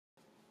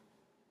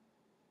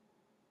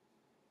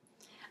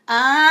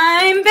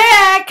I'm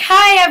back!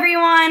 Hi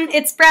everyone,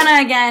 it's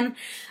Brenna again.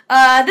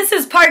 This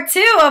is part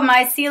 2 of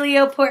my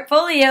Celio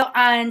portfolio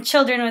on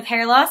children with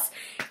hair loss.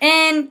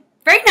 And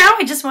right now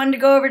I just wanted to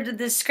go over the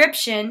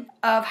description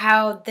of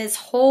how this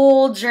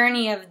whole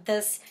journey of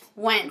this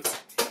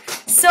went.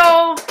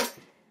 So,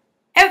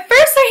 at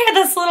first I had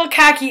this little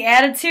cocky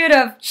attitude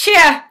of,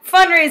 yeah,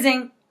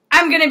 fundraising,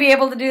 I'm going to be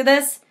able to do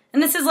this.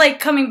 And this is like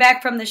coming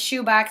back from the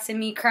shoebox and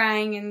me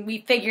crying and we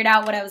figured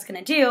out what I was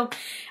going to do.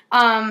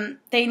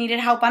 They needed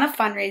help on a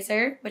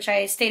fundraiser, which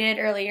I stated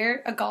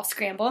earlier, a golf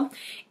scramble.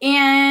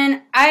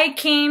 And I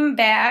came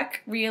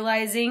back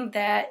realizing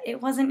that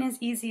it wasn't as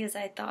easy as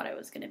I thought it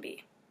was going to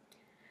be.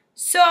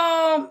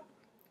 So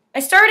I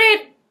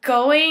started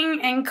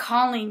going and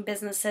calling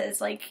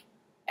businesses like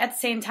at the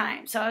same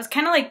time. So I was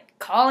kind of like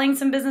calling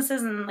some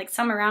businesses and like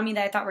some around me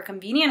that I thought were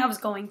convenient I was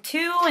going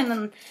to, and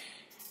then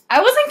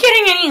I wasn't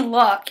getting any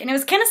luck, and it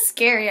was kind of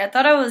scary. I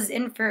thought I was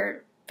in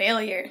for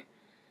failure.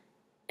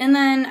 And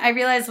then I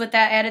realized with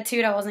that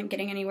attitude, I wasn't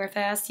getting anywhere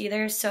fast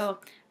either, so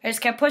I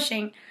just kept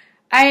pushing.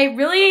 I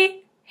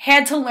really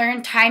had to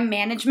learn time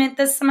management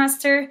this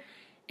semester,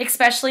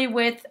 especially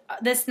with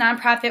this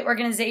nonprofit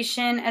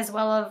organization, as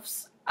well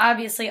as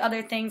obviously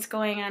other things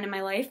going on in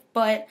my life.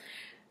 But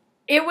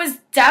it was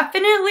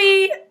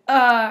definitely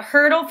a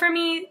hurdle for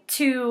me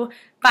to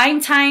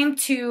find time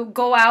to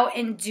go out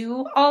and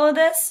do all of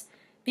this,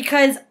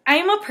 because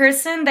I'm a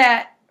person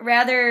that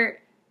rather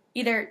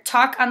either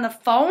talk on the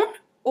phone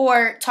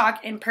or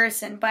talk in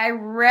person, but I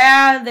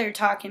rather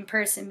talk in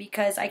person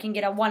because I can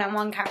get a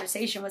one-on-one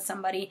conversation with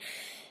somebody,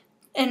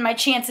 and my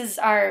chances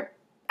are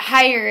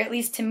higher, at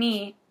least to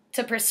me,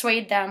 to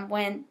persuade them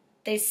when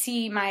they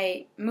see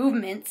my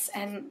movements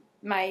and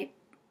my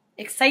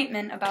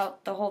excitement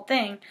about the whole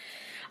thing.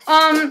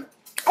 I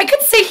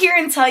could sit here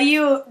and tell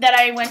you that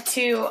I went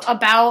to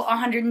about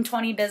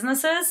 120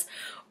 businesses,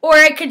 or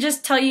I could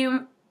just tell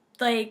you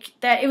like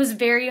that it was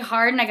very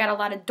hard and I got a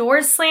lot of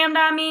doors slammed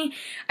on me.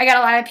 I got a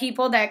lot of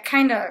people that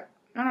kind of,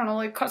 I don't know,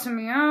 like cussing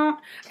me out.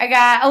 I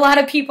got a lot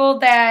of people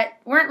that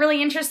weren't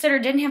really interested or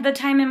didn't have the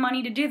time and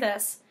money to do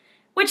this,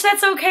 which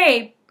that's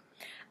okay.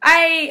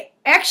 I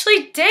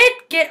actually did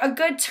get a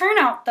good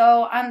turnout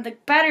though on the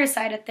better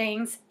side of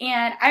things,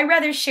 and I'd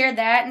rather share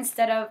that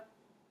instead of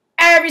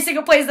every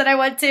single place that I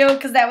went to,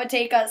 because that would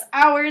take us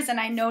hours and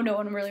I know no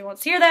one really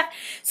wants to hear that.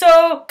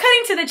 So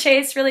cutting to the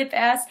chase really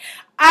fast,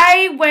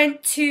 I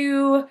went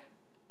to,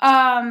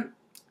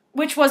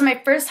 which was my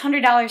first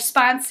 $100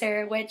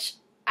 sponsor, which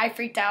I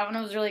freaked out and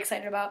I was really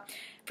excited about,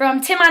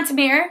 from Tim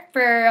Montemere for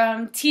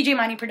TJ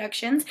Money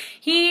Productions.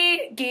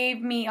 He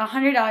gave me a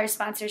 $100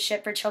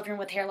 sponsorship for children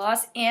with hair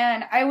loss,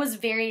 and I was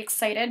very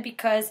excited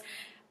because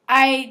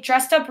I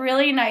dressed up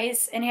really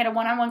nice and had a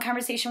one-on-one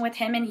conversation with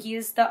him, and he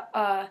is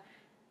the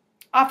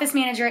office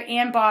manager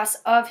and boss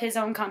of his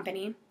own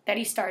company that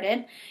he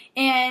started,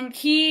 and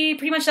he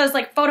pretty much does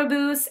like photo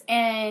booths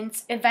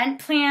and event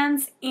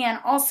plans, and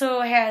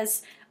also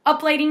has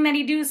uplighting that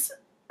he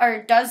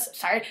does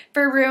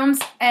for rooms,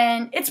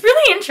 and it's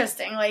really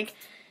interesting. Like,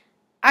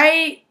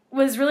 I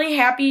was really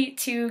happy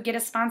to get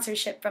a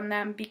sponsorship from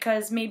them,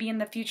 because maybe in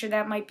the future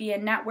that might be a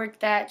network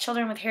that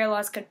children with hair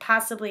loss could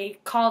possibly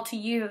call to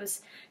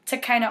use to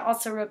kind of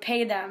also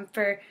repay them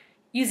for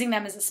using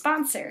them as a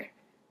sponsor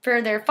for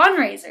their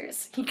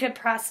fundraisers. He could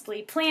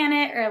possibly plan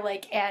it or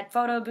like add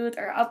photo booth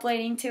or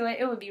uplighting to it.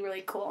 It would be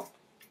really cool.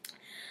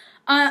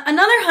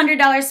 Another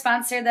 $100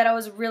 sponsor that I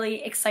was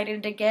really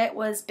excited to get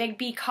was Big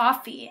B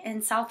Coffee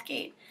in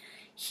Southgate.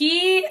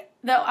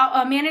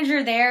 The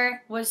manager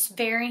there was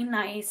very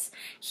nice.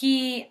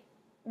 He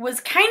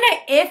was kind of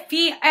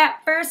iffy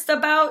at first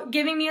about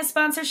giving me a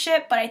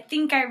sponsorship, but I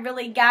think I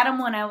really got him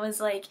when I was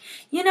like,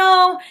 you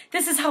know,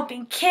 this is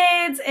helping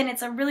kids and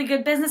it's a really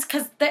good business,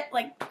 because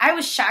I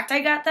was shocked I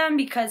got them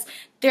because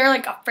they're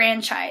like a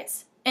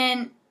franchise,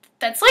 and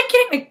that's like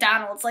getting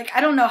McDonald's. Like,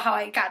 I don't know how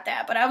I got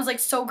that, but I was like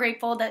so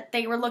grateful that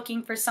they were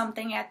looking for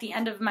something at the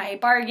end of my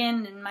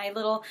bargain and my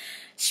little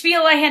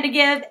spiel I had to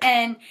give,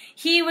 and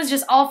he was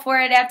just all for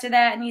it after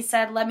that, and he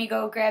said, let me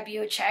go grab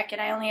you a check, and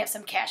I only have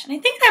some cash, and I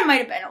think that might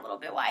have been a little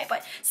bit why,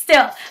 but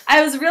still,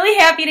 I was really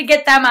happy to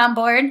get them on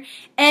board.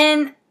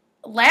 And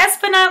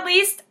last but not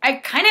least, I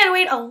kind of had to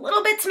wait a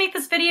little bit to make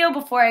this video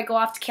before I go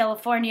off to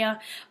California.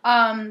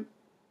 I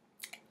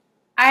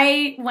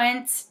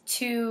went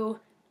to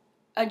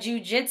a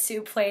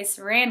jiu-jitsu place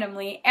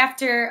randomly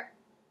after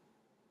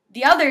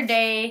the other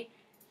day.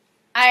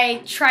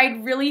 I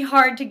tried really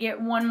hard to get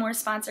one more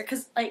sponsor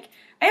because, like,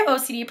 I have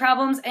OCD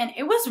problems, and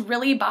it was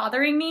really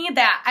bothering me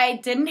that I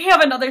didn't have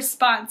another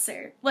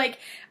sponsor. Like,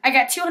 I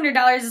got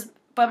 $200,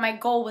 but my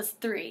goal was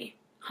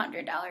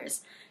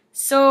 $300.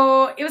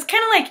 So it was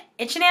kind of like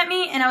itching at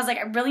me, and I was like,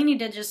 I really need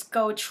to just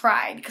go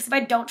try, because if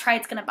I don't try,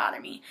 it's going to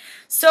bother me.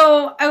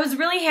 So I was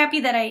really happy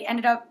that I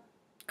ended up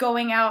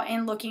going out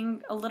and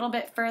looking a little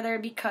bit further,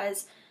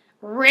 because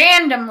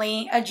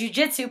randomly a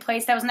jiu-jitsu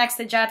place that was next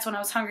to Jets when I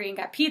was hungry and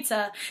got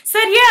pizza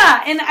said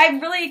yeah, and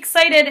I'm really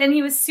excited, and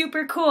he was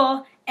super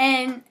cool,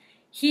 and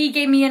he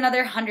gave me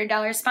another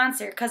 $100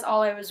 sponsor because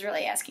all I was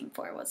really asking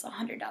for was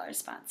 $100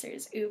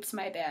 sponsors. Oops,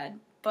 my bad.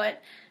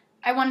 But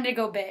I wanted to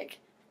go big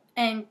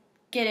and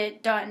get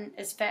it done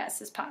as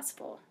fast as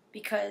possible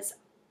because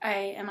I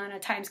am on a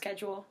time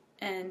schedule,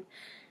 and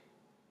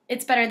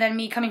it's better than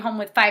me coming home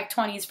with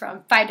 520s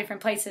from 5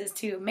 different places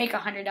to make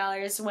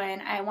 $100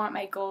 when I want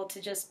my goal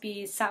to just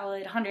be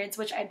solid hundreds,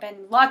 which I've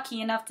been lucky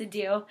enough to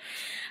do.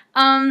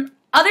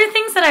 Other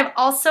things that I've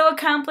also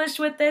accomplished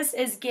with this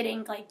is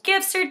getting like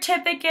gift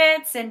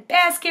certificates and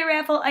basket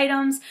raffle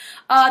items.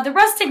 The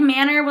Rustic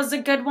Manor was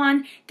a good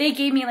one. They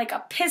gave me like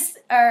a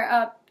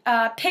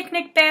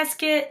picnic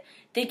basket.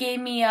 They gave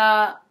me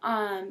a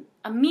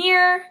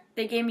mirror.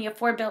 They gave me a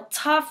 4-Built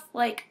Tough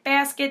like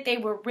basket. They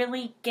were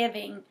really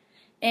giving,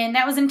 and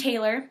that was in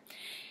Taylor.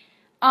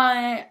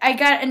 I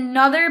got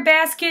another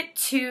basket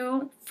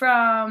too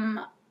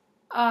from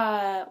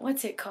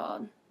what's it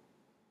called?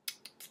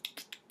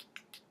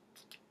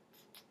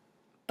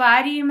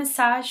 Body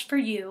Massage for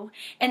You,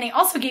 and they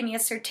also gave me a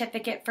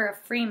certificate for a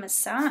free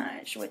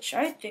massage, which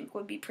I think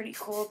would be pretty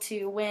cool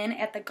to win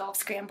at the Golf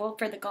Scramble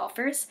for the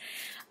golfers.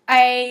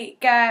 I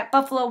got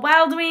Buffalo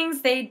Wild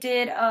Wings. They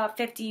did a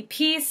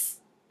 50-piece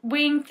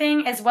wing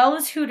thing, as well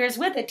as Hooters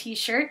with a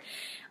t-shirt.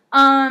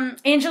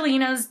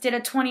 Angelina's did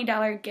a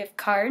 $20 gift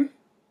card.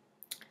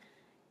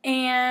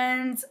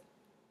 And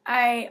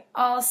I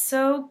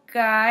also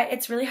got,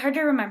 it's really hard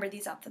to remember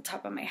these off the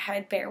top of my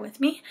head, bear with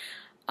me,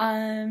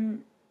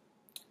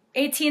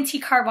 AT&T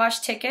car wash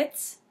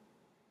tickets.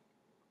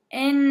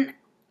 And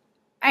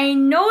I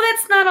know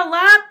that's not a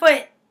lot,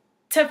 but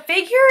to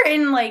figure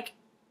in like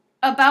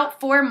about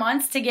 4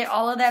 months to get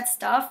all of that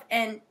stuff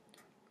and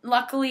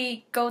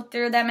luckily go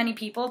through that many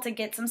people to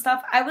get some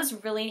stuff, I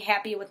was really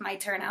happy with my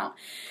turnout.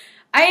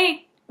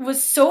 I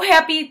was so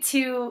happy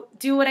to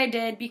do what I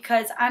did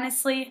because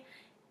honestly,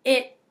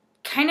 it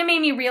kind of made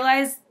me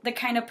realize the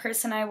kind of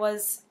person I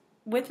was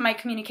with my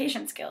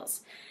communication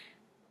skills.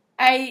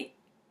 I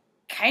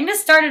kind of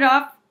started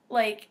off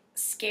like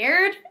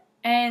scared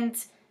and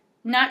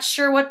not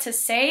sure what to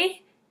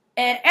say.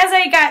 And as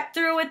I got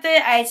through with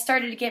it, I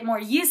started to get more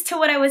used to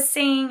what I was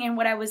saying and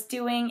what I was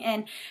doing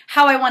and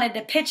how I wanted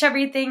to pitch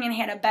everything, and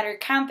had a better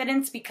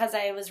confidence because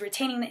I was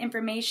retaining the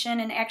information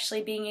and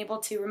actually being able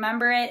to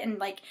remember it and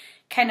like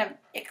kind of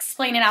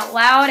explain it out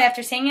loud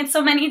after saying it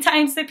so many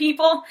times to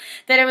people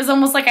that it was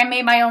almost like I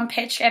made my own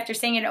pitch after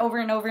saying it over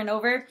and over and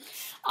over.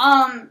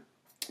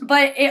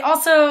 But it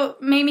also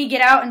made me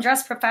get out and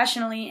dress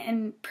professionally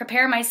and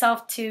prepare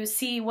myself to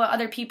see what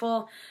other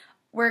people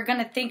were going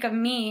to think of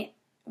me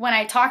when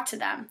I talk to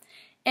them.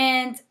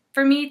 And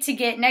for me to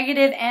get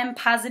negative and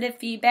positive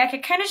feedback,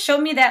 it kind of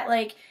showed me that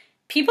like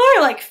people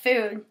are like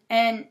food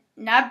and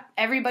not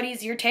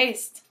everybody's your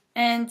taste.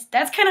 And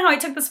that's kind of how I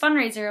took this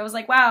fundraiser. I was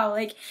like, wow,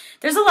 like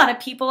there's a lot of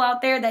people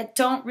out there that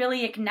don't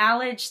really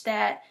acknowledge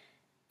that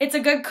it's a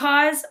good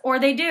cause, or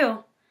they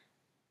do.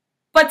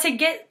 But to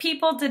get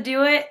people to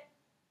do it,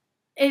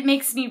 it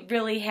makes me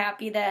really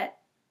happy that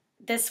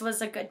this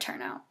was a good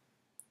turnout.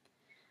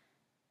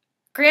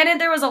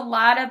 Granted, there was a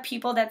lot of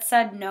people that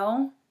said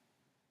no.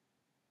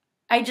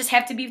 I just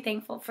have to be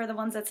thankful for the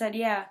ones that said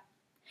yeah.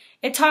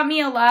 It taught me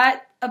a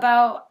lot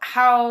about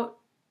how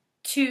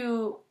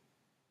to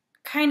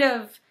kind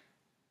of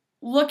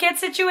look at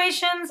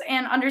situations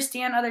and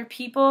understand other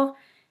people,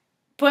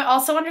 but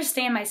also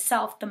understand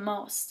myself the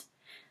most.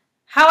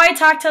 How I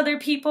talk to other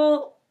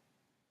people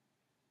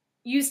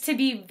used to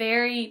be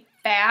very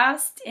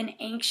fast and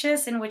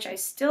anxious, in which I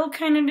still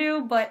kind of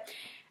do, but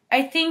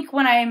I think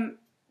when I'm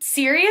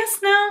serious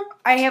now,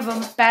 I have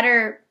a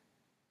better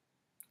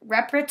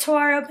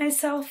repertoire of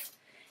myself,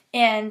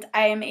 and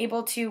I am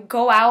able to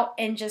go out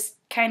and just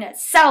kind of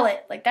sell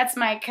it. Like that's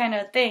my kind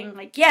of thing.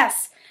 Like,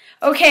 yes,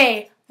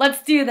 okay,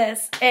 let's do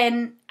this.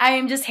 And I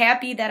am just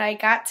happy that I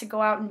got to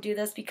go out and do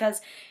this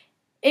because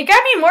it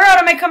got me more out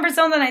of my comfort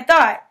zone than I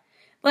thought.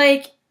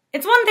 Like,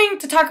 it's one thing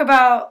to talk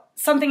about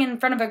something in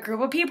front of a group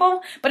of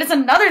people, but it's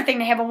another thing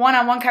to have a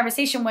one-on-one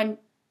conversation when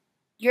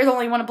you're the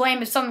only one to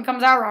blame if something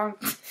comes out wrong.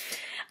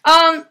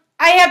 I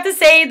have to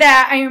say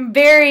that I am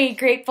very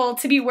grateful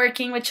to be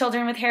working with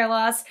children with hair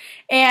loss,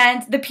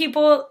 and the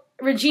people,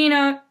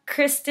 Regina,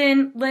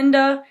 Kristen,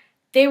 Linda,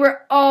 they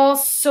were all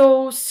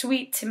so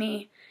sweet to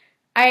me.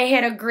 I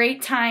had a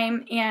great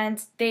time,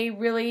 and they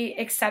really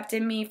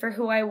accepted me for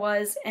who I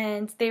was,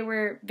 and they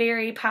were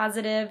very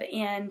positive,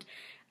 and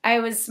I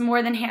was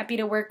more than happy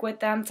to work with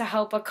them to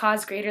help a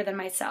cause greater than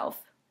myself.